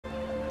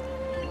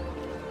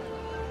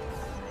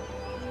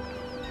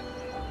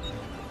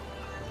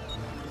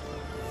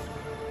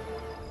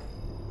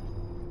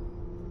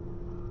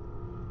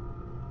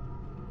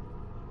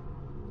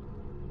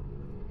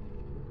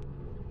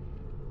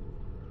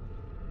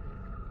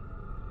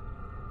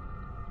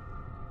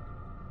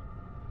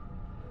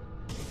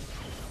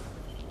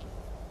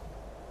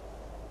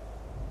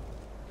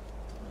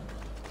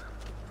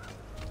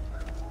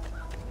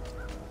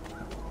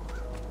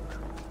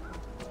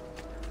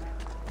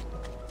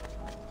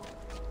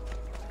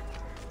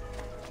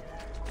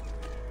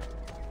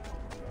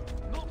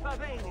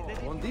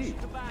Indeed.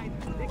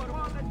 The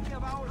quality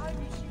of our... I'm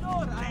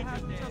sure I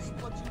have just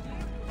what you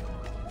need.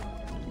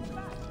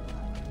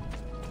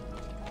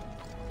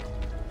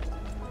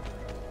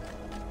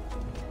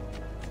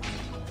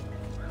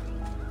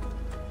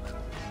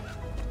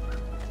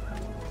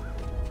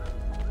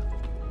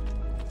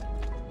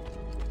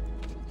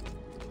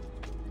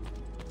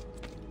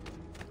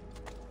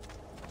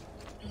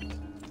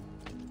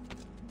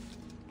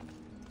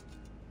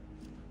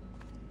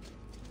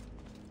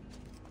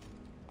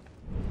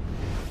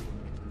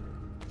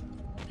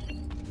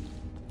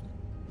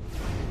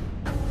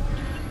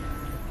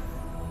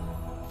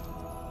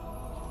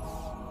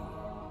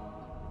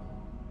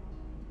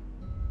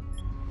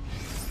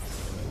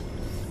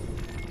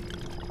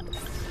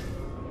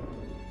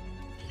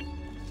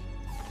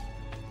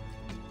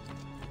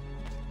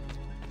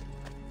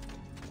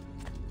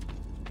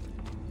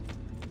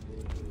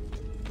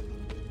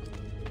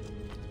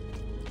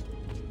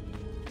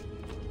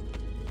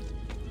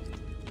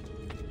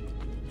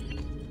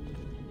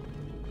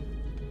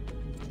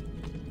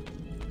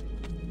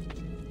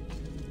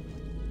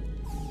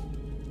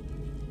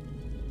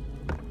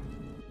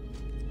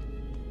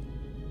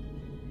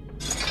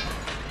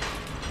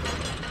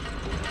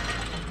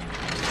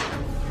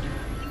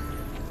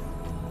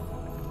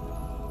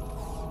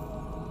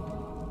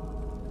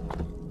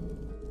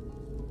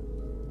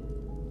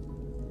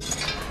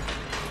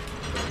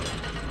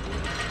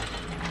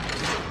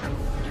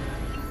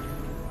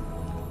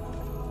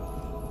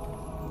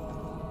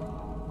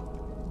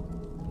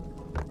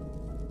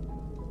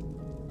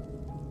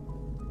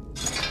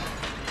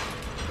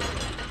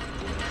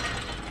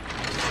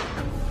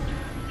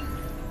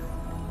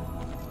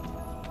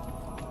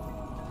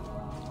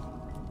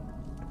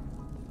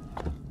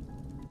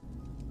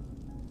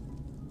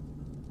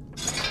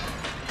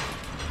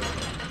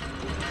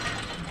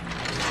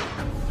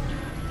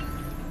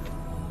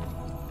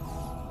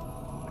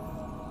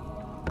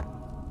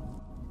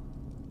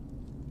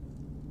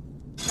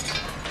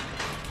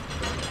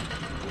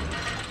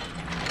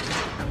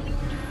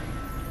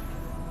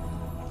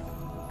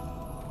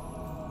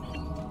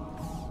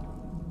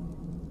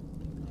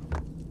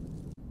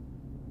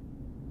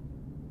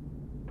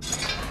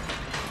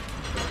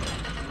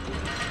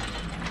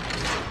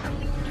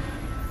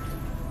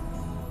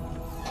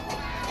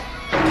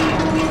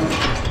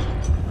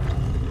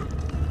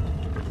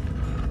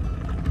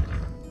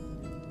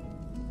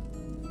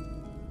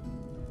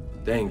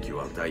 Thank you,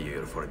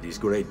 Altair, for this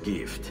great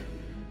gift.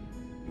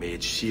 May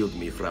it shield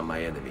me from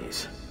my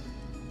enemies.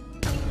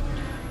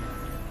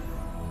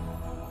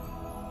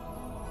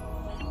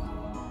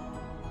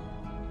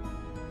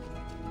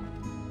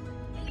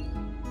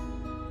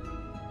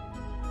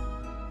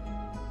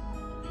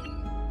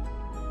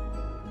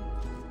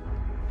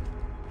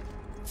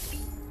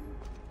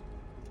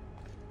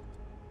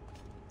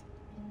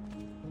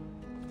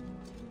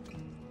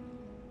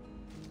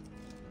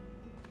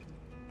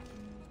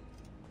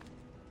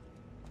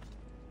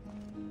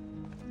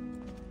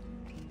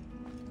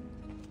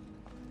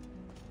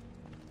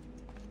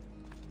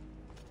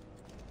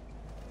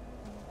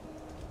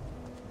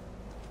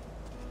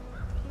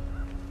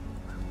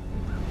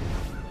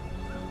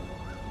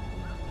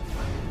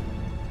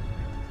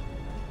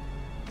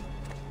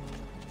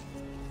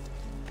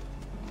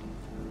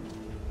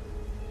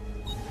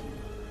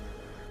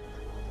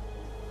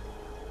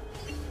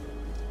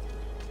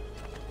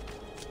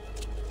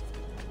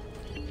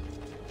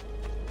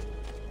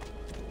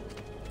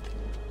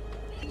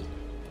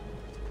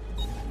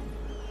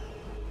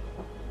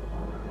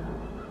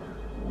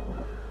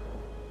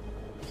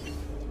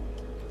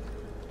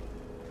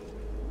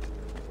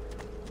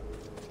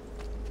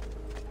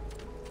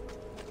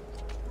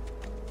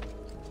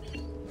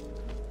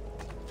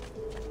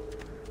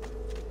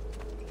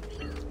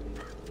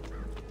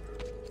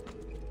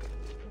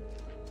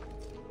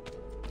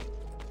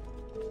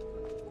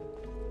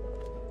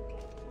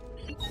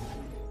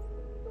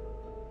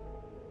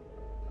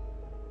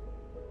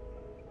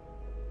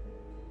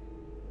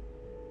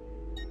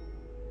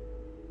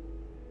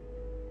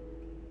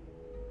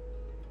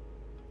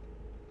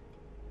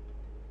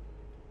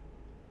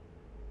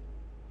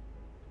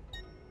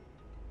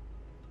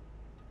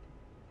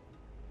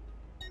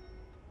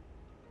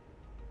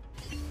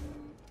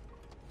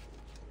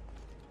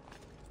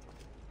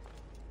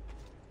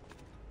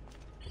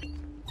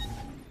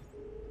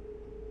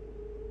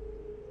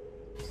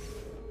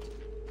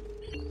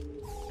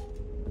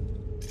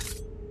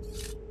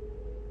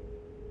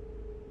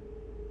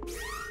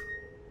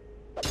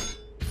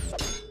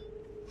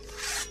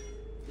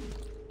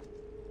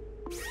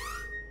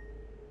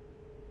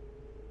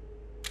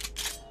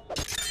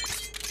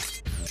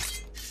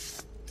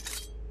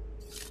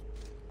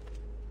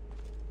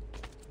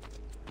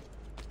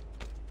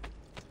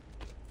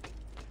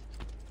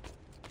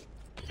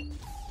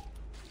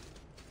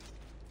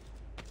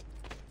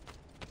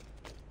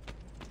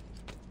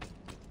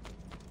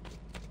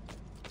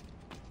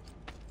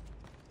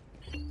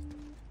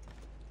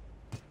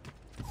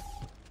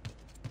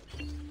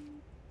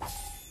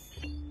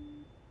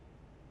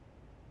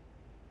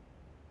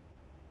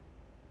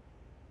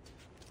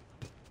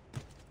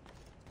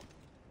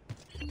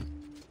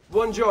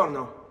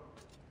 Buongiorno.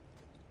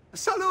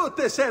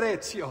 Salute, Ser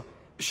Ezio.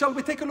 Shall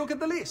we take a look at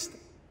the list?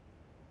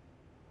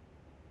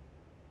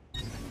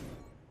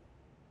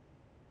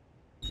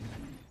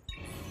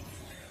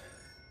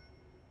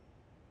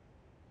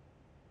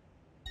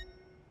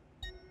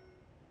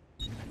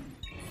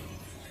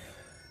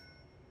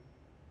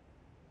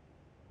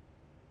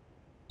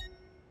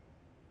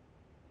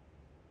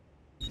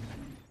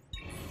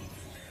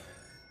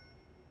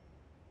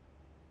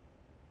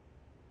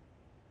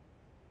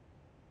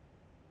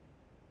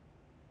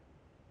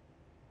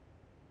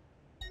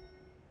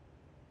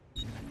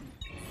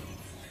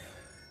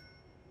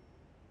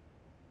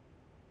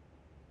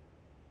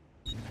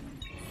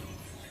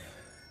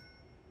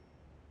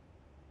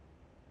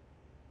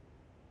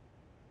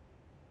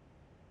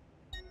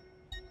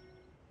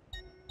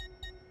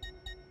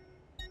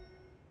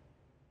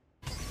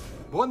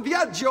 Buon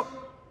viaggio!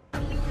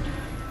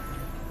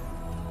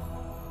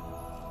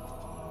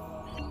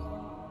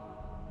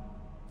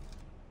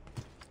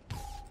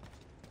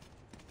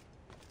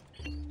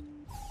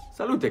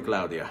 Salute,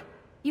 Claudia.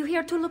 You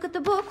here to look at the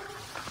book?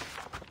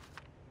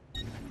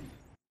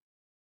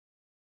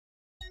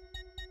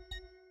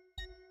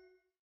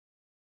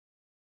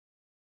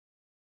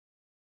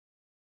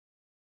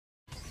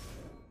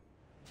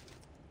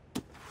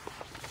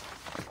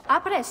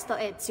 A presto,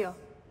 Ezio.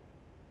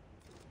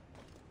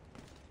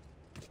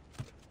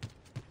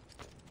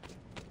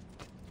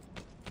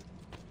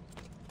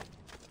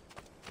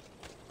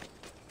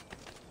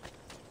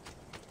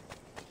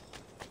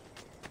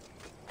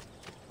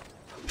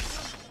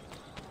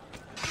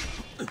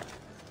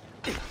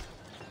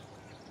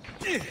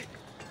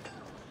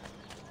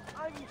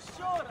 I'm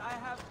sure I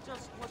have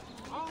just what you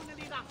need.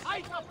 Only the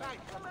height of bank.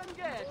 Come and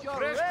get your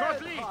Press red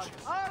complete. hot.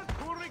 Our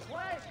pull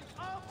request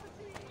of the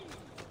team.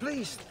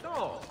 Please,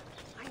 no.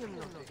 I am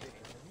not...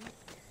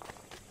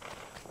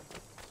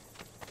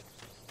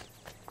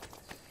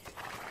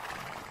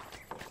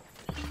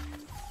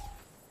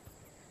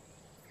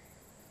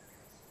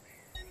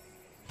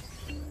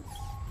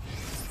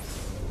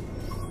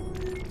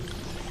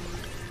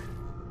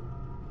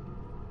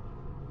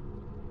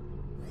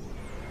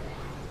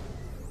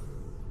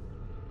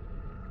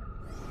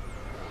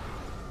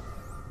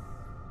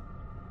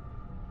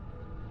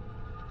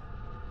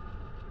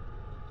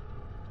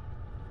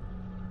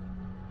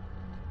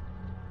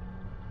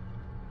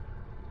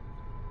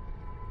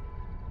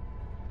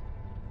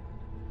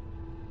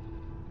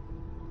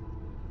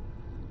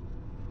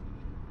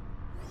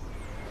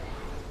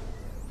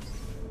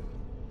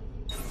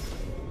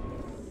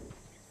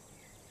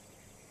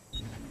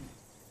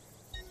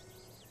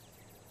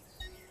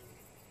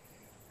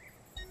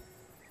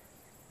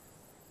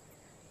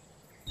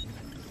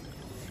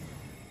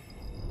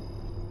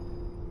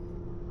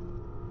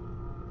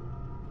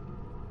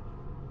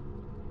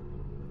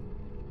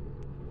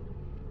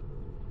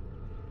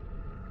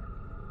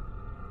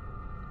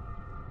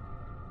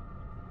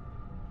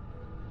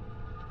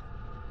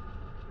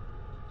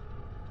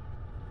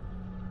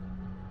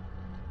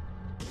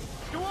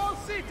 To all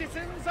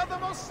citizens of the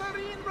most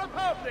serene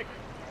republic,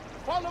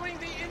 following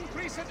the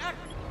increase in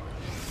accidents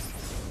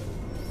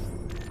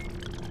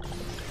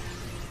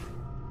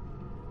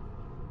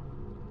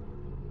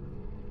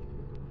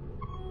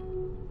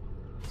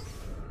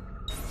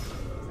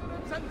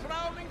and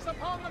drownings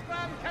upon the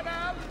Grand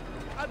Canal,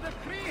 a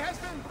decree has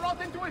been brought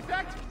into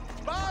effect,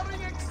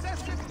 barring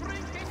excessive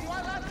drinking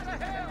while at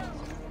the helm.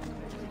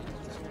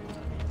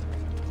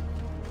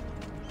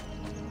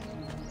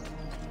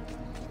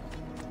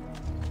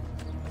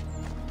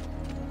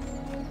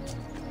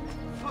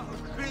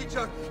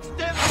 Creature,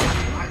 step!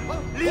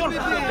 Leave me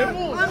there!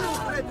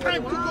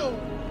 Time to go!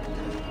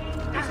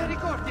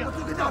 Misericordia!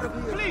 Get out of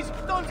here! Please,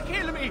 don't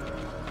kill me!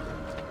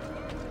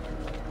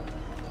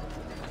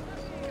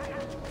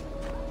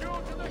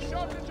 Due to the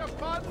shortage of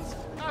funds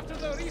after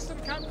the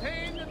recent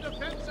campaign in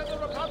defense of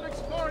the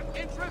Republic's foreign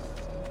interests,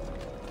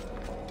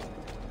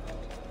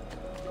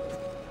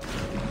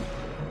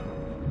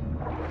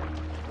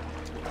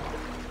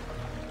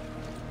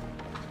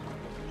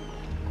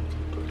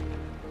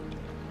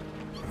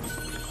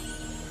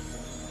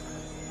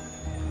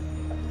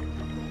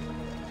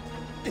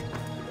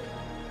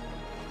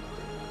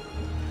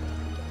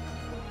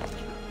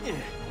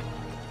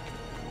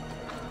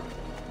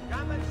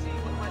 Come and see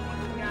what my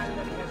little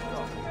gallery has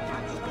done.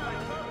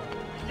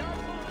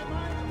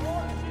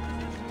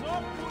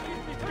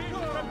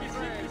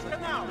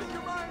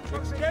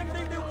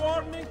 Extending the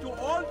warning to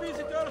all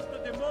visitors to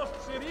the most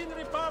serene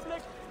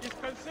republic is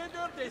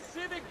considered a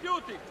civic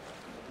duty.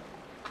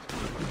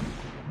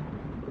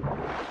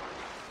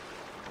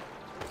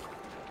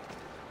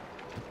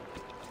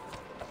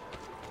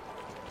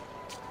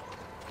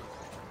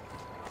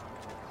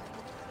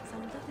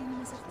 Salutatemi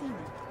una sartina.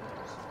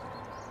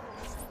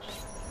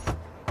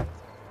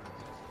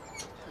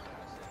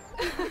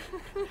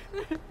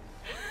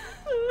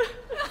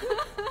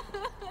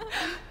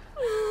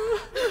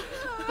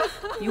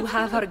 You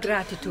have our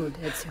gratitude,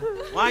 Ezio.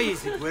 Why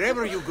is it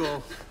wherever you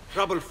go,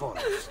 trouble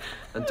follows?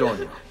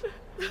 Antonio,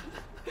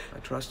 I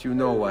trust you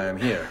know why I'm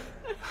here.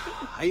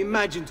 I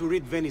imagine to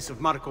rid Venice of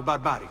Marco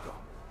Barbarigo.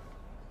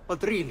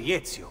 But really,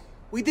 Ezio,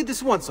 we did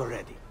this once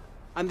already.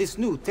 And this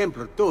new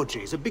Templar Doge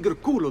is a bigger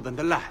culo than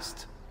the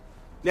last.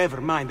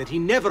 Never mind that he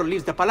never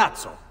leaves the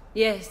palazzo.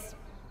 Yes,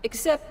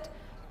 except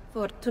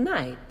for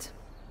tonight.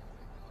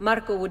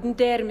 Marco wouldn't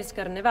dare miss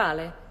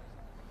Carnevale.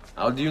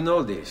 How do you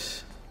know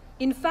this?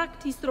 In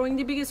fact, he's throwing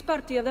the biggest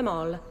party of them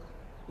all.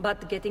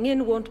 But getting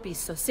in won't be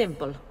so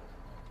simple.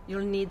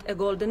 You'll need a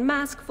golden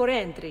mask for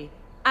entry.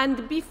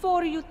 And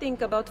before you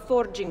think about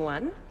forging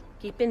one,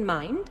 keep in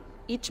mind,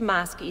 each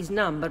mask is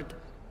numbered.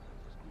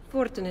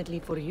 Fortunately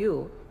for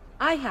you,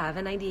 I have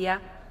an idea.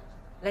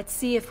 Let's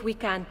see if we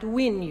can't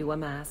win you a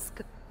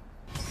mask.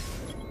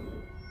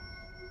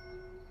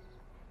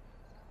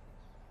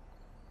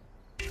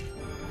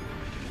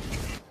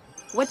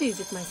 What is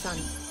it, my son?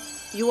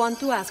 You want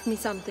to ask me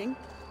something?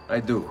 I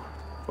do.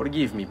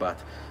 Forgive me, but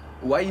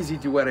why is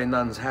it you wear a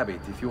nun's habit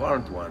if you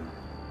aren't one?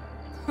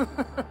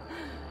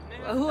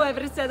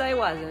 Whoever said I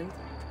wasn't?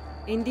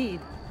 Indeed,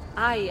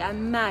 I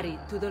am married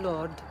to the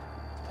Lord.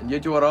 And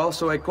yet you are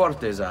also a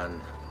courtesan.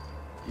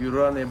 You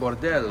run a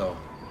bordello.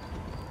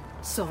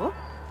 So,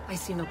 I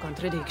see no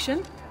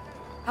contradiction.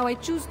 How I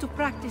choose to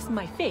practice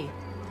my faith,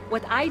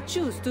 what I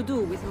choose to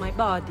do with my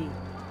body,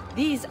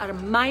 these are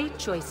my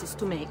choices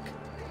to make.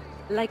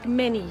 Like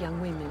many young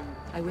women,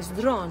 I was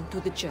drawn to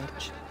the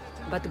church,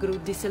 but grew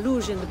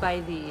disillusioned by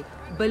the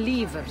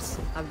believers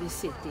of the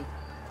city.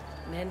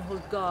 Men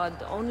hold God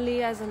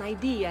only as an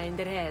idea in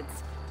their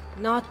heads,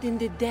 not in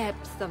the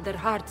depths of their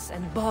hearts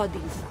and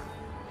bodies.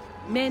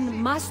 Men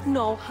must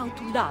know how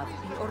to love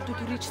in order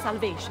to reach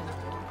salvation.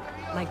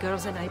 My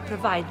girls and I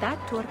provide that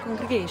to our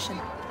congregation.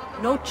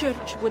 No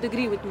church would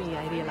agree with me,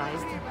 I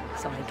realized,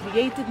 so I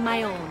created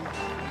my own.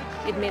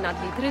 It may not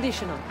be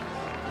traditional,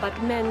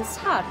 but men's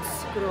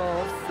hearts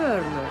grow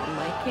firmer in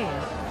my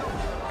care.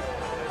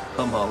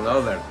 Among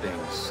other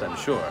things, I'm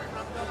sure.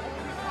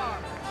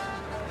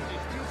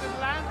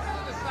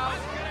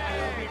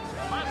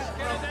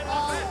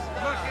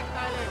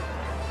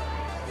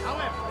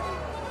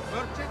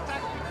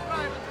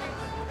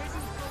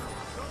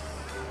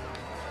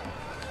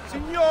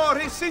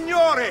 Signori,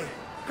 signore!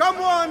 Come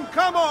on,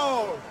 come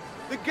on!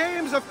 The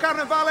games of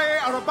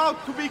Carnevale are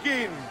about to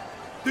begin.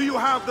 Do you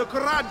have the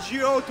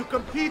coraggio to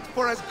compete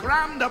for as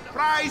grand a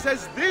prize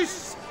as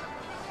this?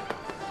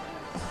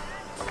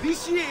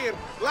 This year,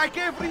 like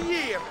every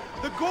year,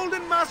 the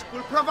Golden Mask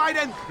will provide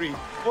entry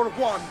for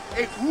one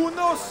e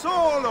uno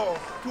solo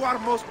to our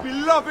most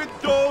beloved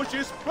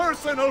Doge's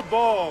personal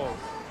ball.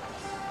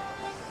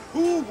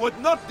 Who would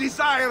not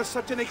desire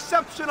such an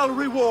exceptional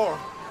reward?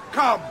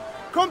 Come,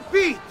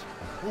 compete!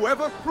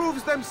 Whoever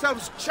proves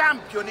themselves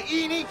champion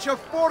in each of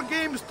 4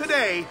 games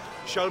today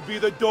shall be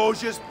the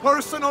Doge's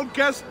personal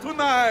guest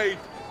tonight.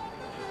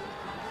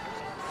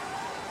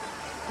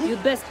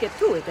 You'd best get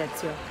to it,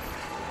 Ezio.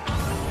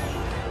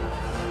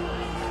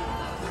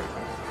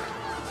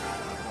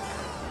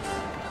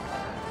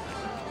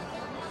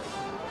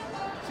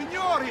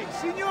 Signori,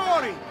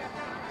 signori!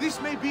 This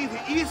may be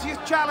the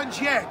easiest challenge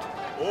yet,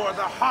 or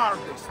the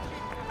hardest.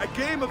 A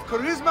game of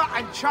charisma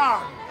and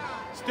charm.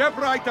 Step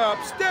right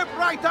up, step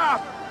right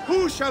up!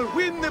 Who shall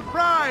win the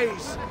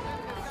prize?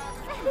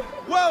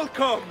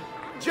 Welcome!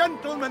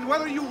 Gentlemen,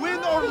 whether you win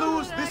or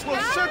lose, this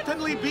will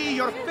certainly be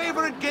your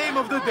favorite game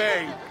of the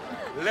day.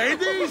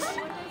 Ladies?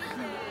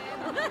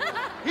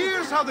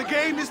 Here's how the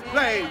game is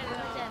played.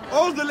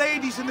 All the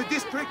ladies in the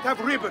district have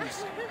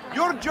ribbons.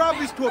 Your job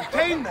is to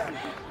obtain them.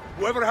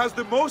 Whoever has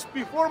the most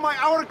before my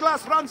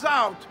hourglass runs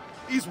out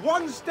is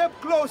one step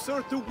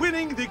closer to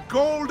winning the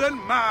Golden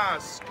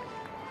Mask.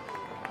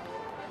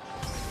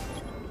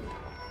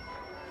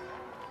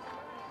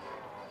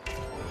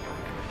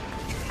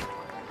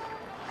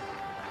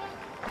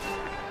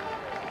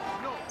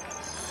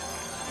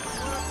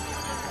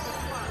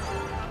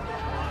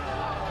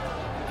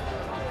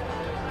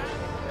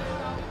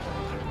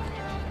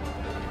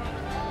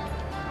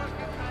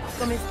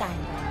 Come stai?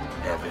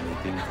 Have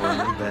anything for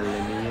me, belle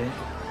mie?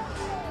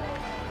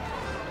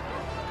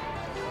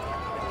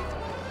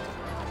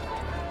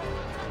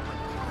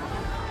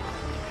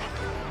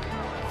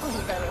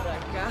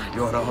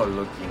 You're all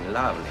looking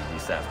lovely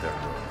this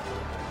afternoon.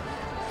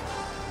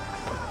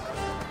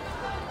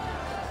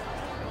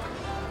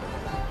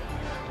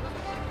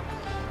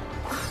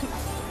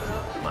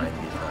 Mind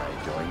if I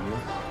join you?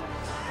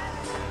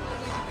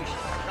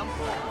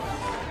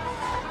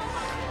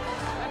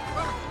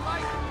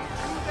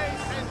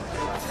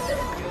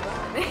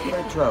 Can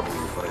I trouble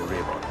you for a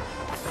ribbon?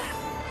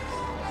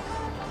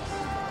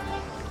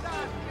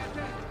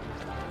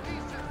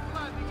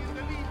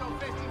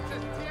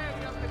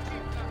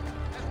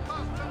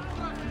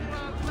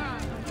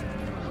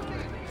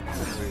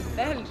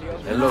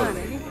 Hello,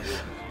 ladies.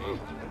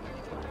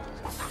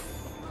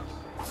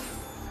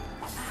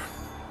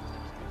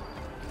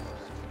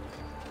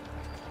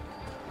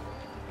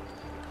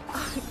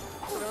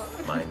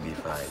 Mind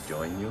if I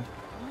join you?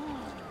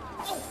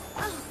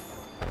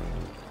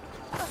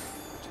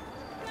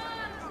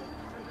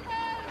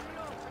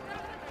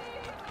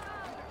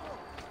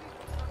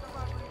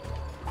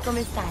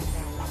 Come stai,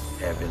 bella?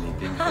 Have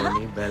anything for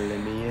me, belle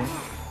mie?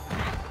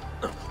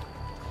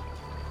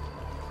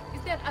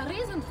 Is there a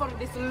reason for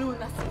this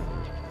lunacy?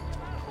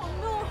 Oh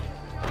no!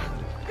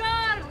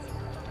 Guards!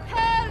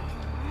 Help!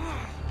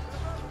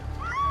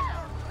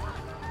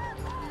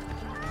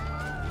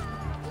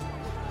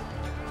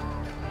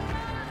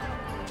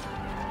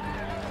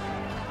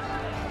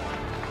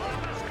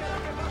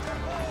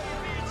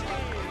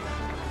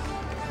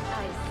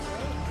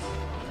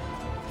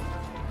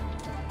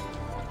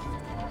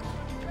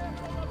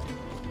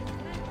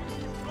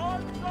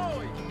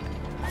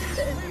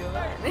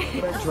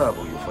 Would I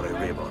trouble you for a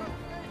ribbon?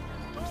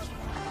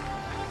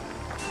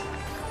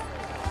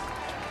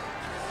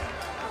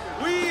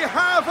 We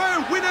have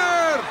a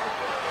winner!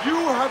 You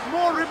have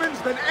more ribbons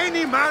than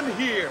any man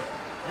here.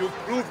 You've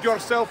proved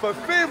yourself a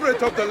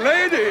favorite of the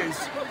ladies,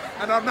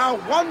 and are now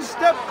one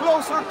step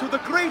closer to the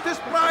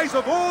greatest prize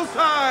of all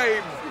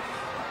time!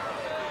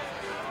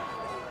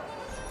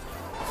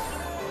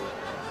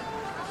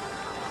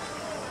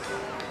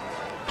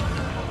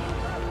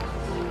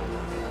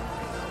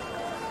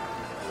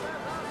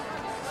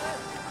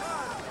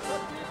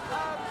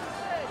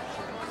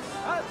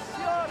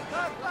 Altair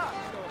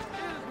Carpaccio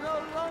is no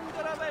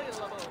longer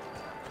available.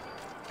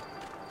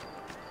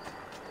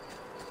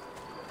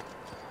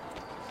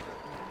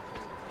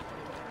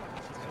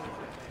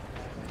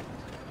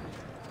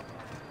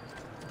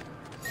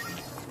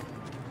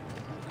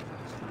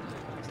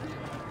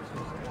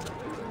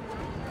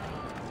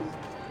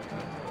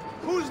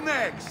 Who's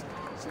next?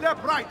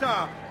 Step right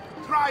up.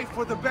 Try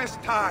for the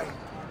best time.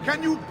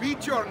 Can you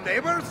beat your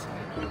neighbors?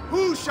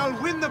 Who shall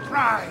win the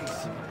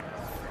prize?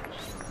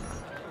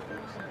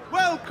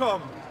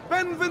 Welcome,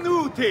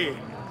 benvenuti.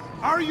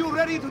 Are you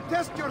ready to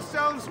test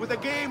yourselves with a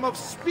game of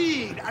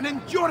speed and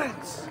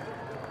endurance?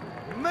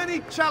 Many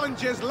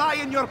challenges lie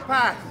in your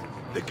path.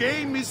 The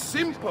game is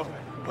simple,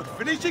 but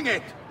finishing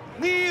it,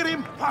 near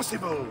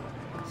impossible.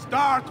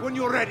 Start when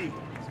you're ready.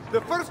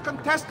 The first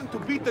contestant to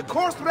beat the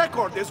course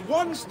record is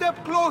one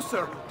step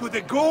closer to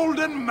the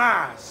Golden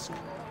Mask.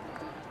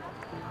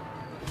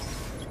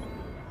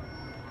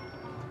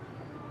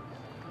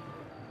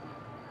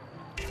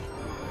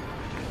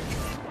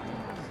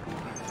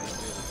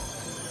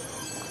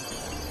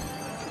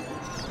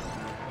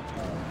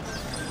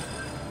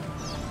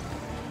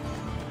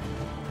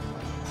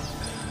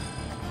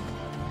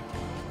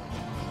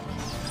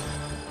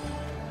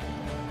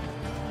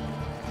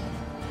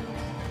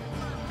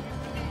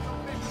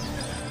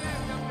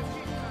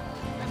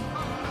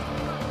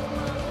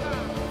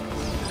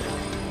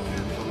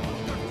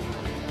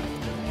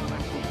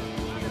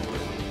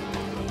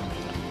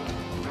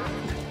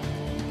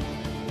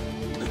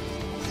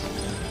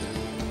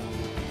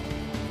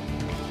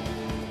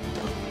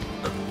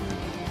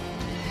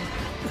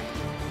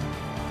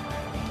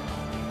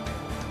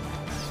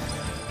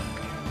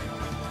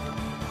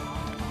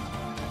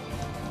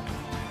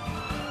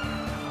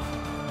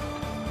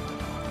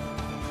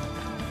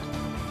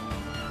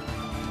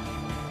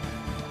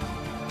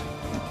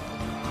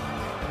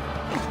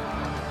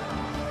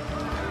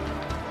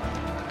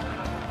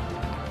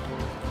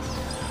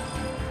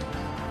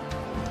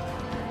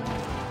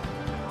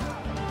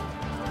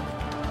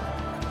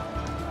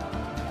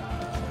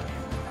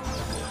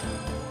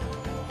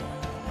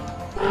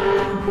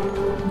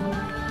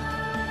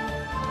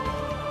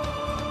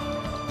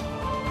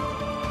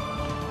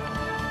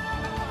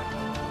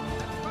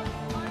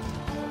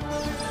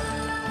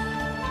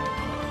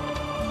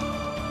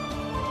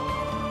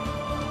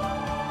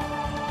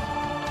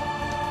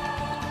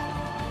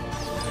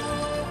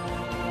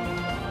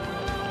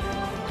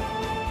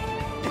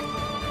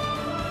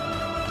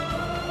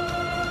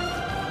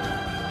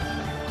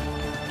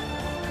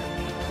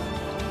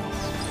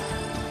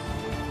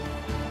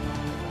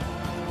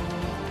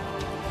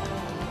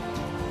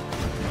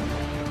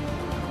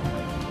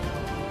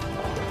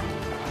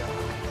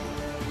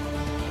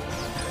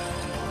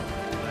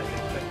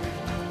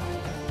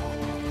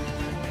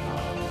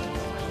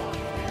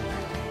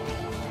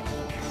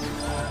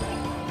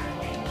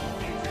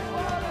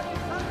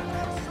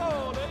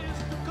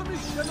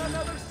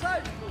 Another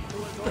cycle to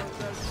adorn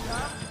their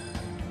shop.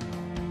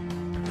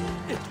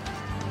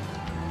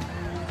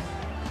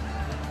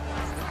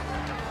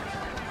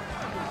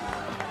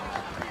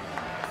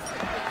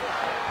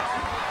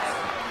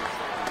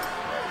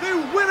 The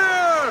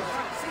winner!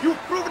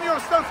 You've proven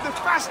yourself the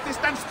fastest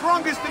and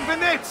strongest in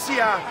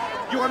Venezia.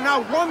 You are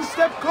now one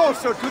step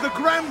closer to the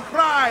grand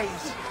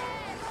prize.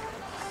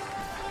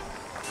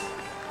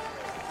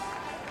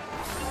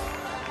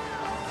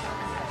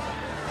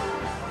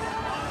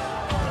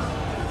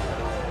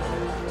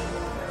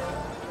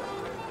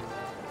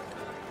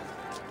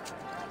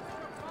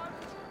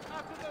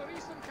 After the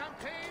recent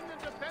campaign in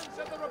defense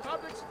of the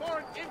Republic's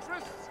foreign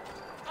interests,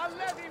 a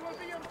levy will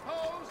be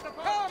imposed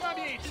upon... Come,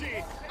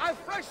 amici! A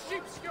fresh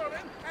sheep's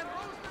urine and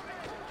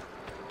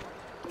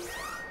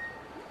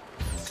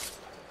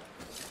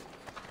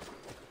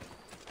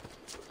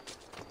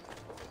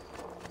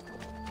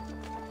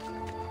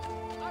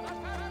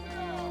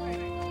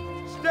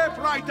Step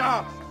right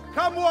up.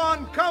 Come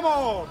on, come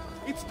on.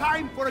 It's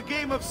time for a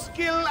game of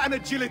skill and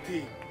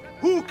agility.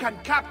 Who can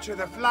capture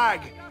the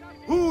flag?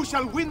 Who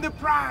shall win the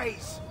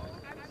prize?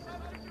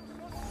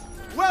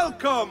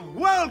 Welcome,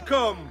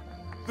 welcome!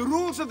 The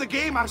rules of the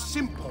game are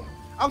simple.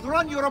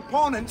 Outrun your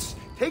opponents,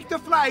 take the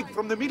flag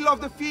from the middle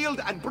of the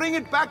field and bring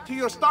it back to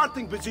your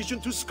starting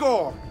position to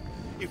score.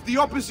 If the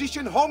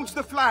opposition holds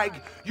the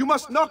flag, you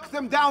must knock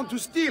them down to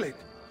steal it.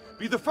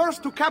 Be the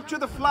first to capture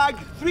the flag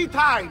 3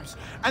 times,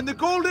 and the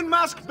golden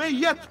mask may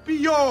yet be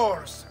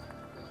yours!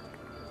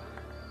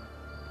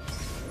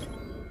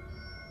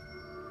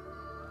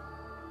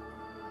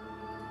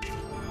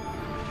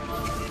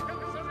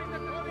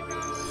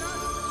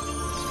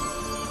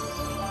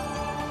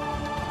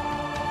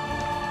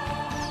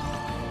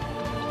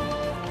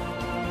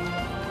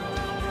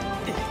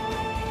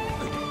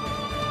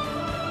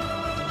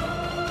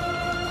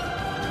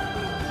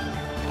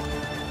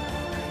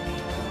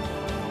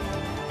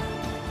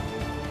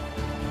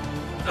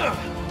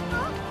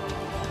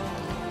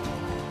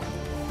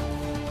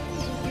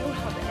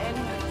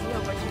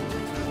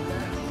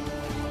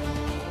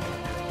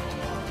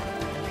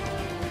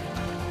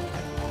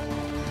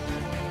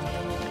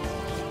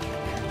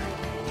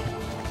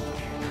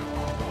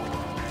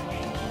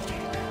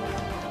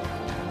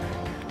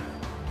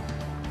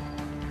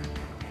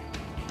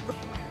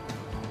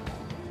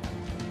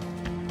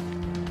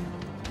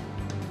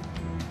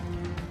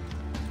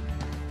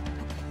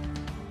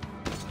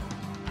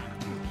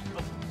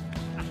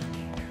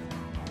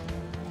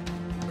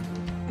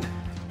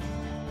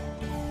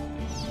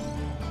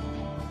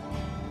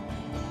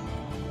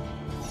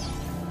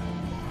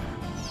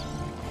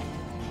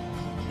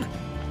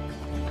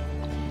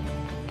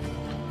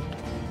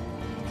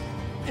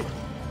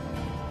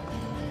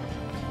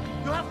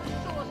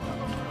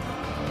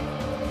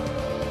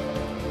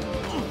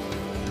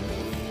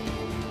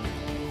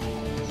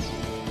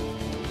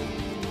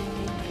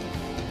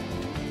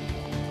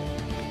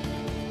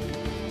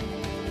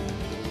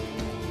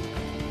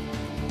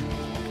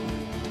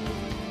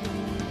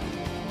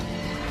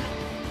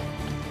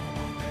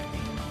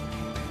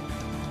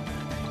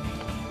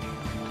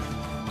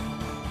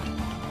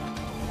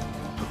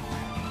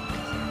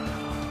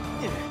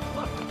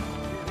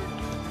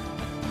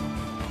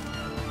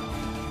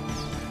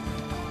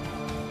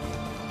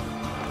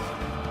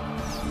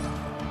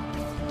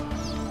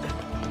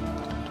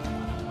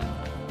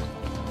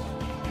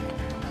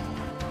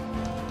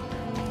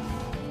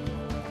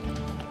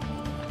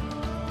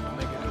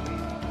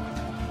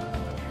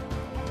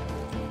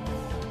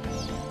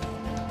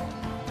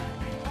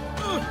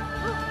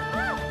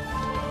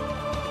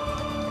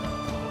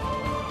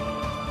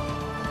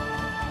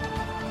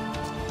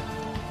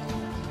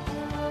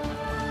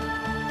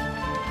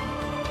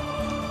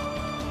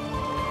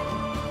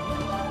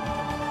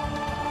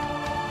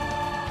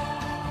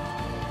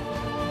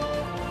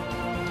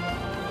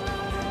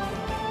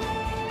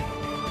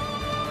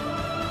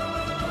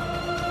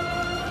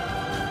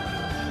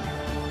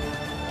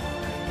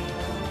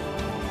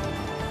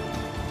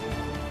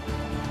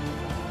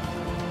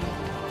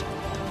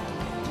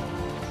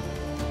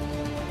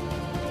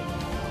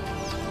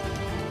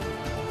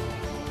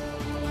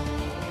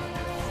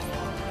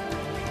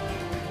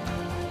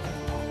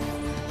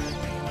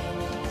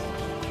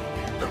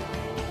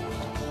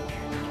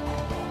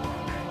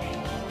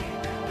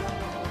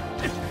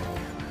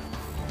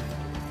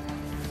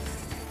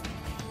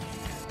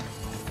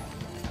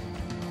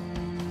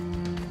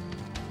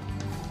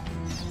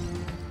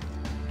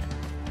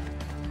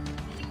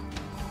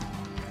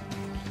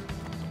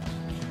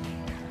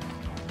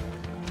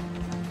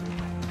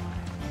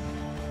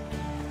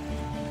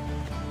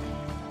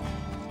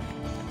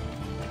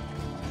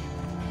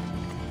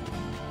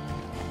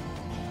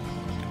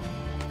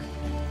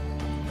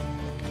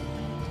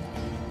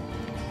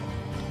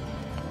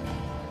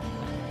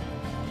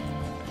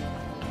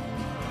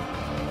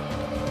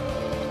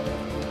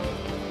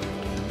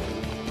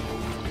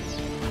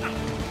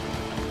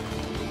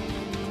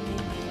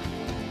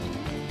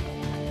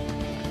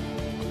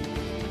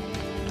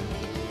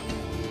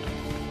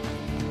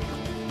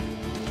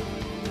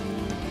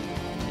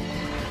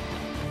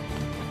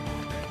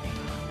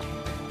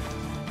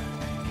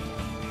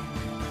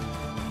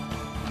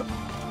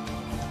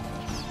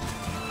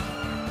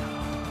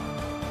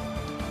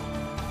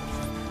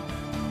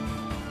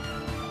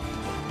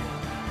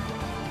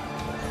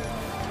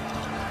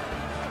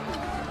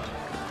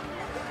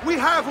 We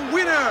have a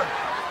winner!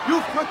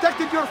 You've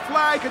protected your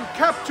flag and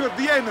captured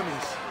the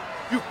enemies.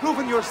 You've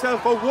proven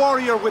yourself a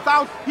warrior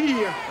without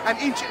fear, an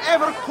inch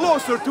ever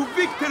closer to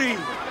victory!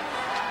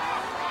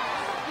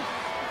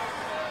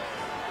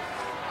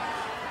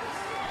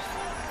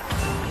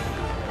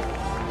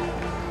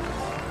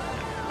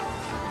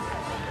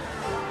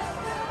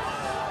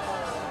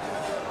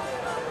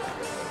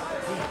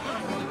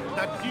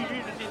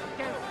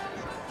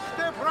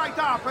 Step right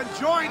up and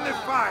join the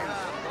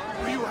fight!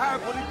 Do you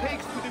have what it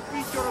takes to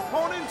defeat your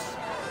opponents?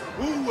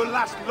 Who will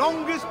last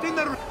longest in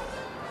the...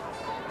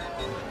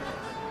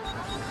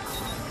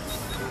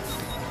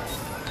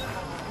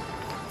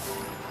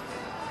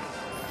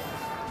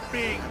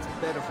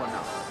 Better for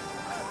now.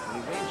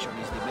 Prevention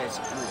is the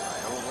best cure,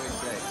 I always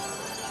say.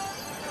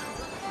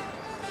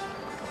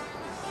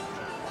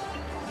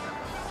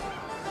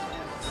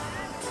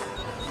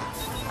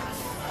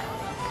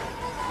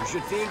 You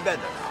should feel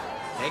better now.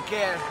 Take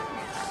care.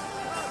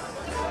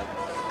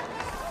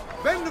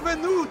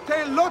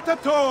 Benvenute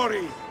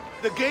lottatori!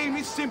 The game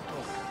is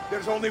simple.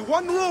 There's only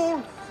one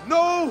rule,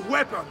 no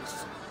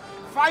weapons.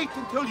 Fight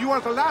until you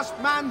are the last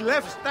man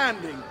left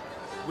standing.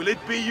 Will it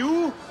be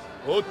you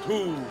or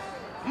two?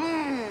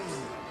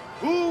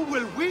 Who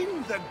will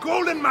win the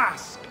Golden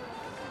Mask?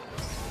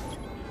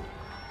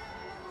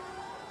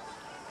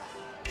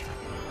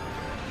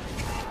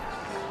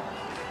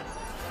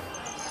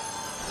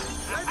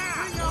 Let's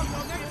bring out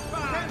the next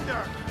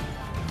contender!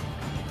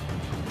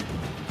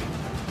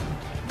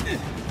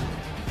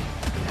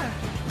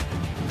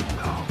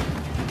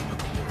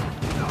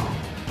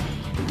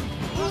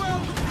 Who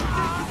else do you think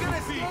you can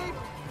escape?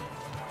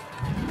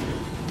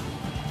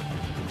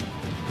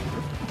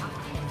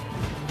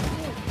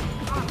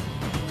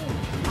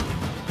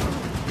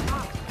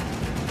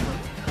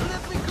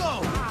 Let me go!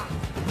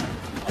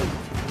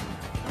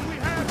 We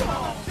have a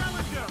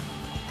challenger!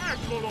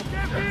 Eccolo,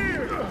 get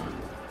here!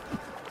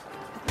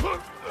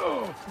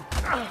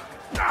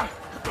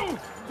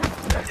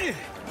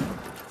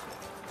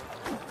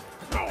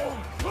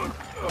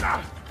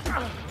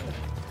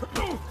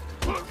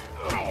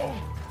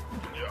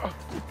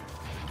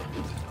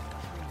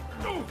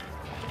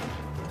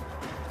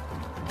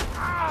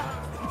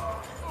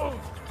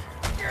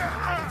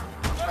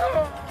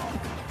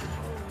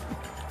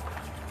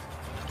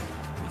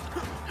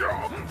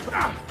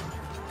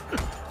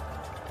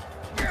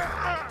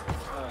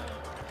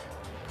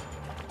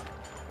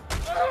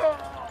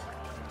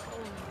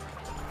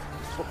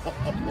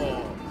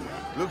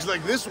 Looks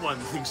like this one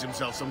thinks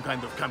himself some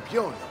kind of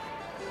campione.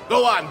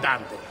 Go on,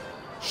 Dante.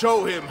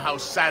 Show him how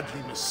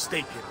sadly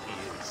mistaken he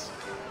is.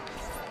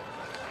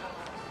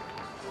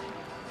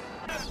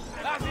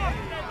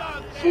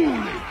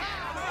 Foolish!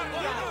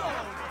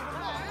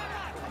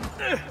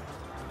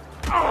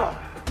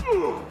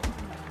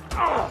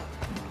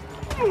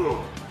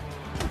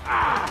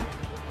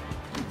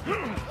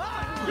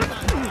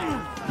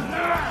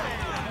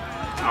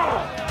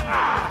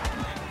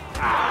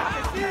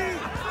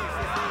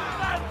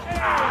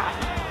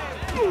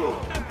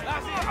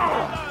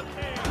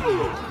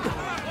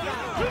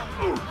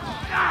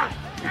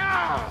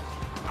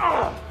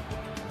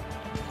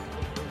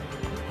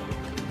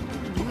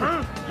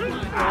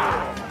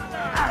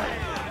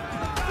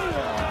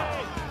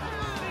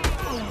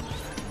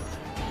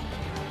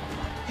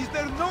 Is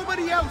there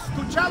nobody else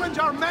to challenge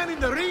our man in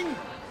the ring?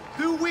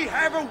 Do we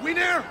have a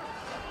winner?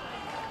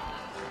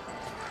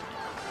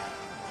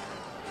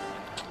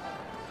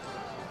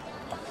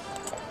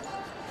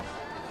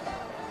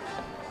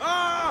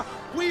 Ah,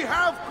 we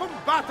have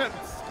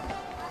combatants!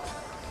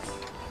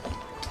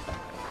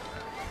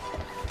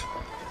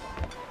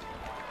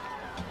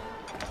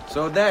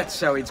 So that's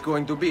how it's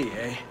going to be,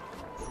 eh?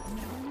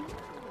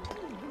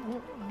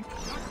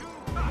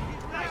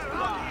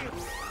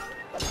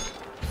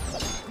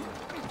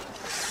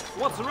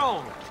 What's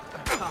wrong?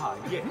 Ah,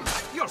 yeah.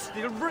 You're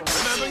still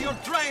remember your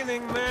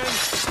training, man!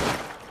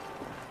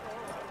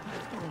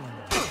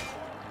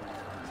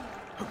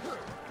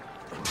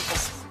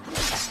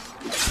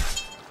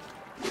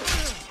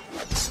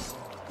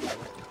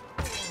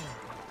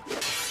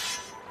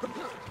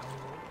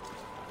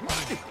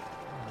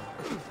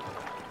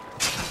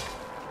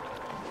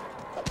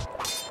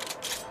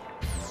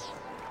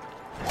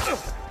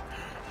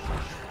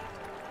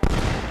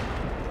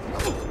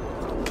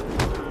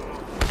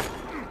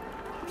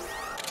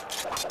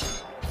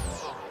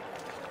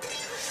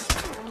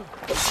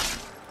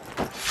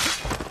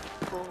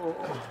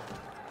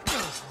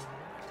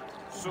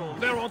 Soon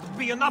there won't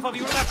be enough of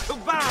you left to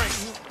bury!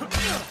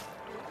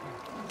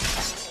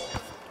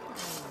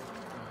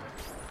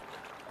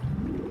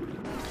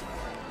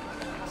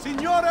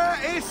 Signore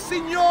e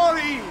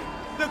signori,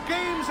 the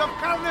games of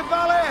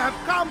Carnevale have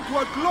come to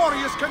a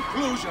glorious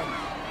conclusion.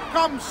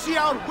 Come see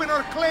our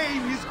winner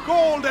claim his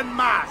golden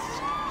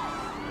mask.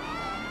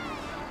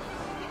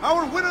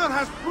 Our winner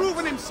has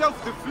proven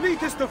himself the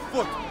fleetest of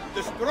foot,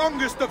 the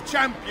strongest of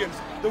champions,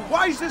 the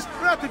wisest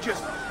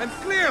strategist, and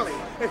clearly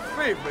a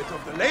favorite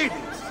of the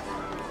ladies.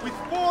 With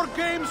 4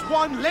 games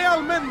won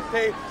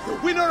lealmente, the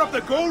winner of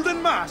the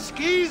Golden Mask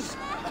is...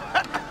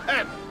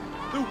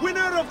 the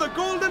winner of the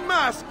Golden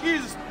Mask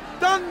is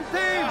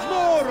Dante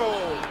Moro!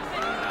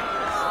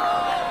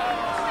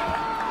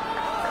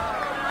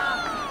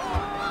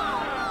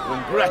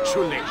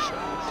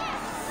 Congratulations.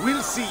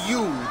 We'll see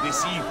you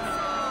this evening.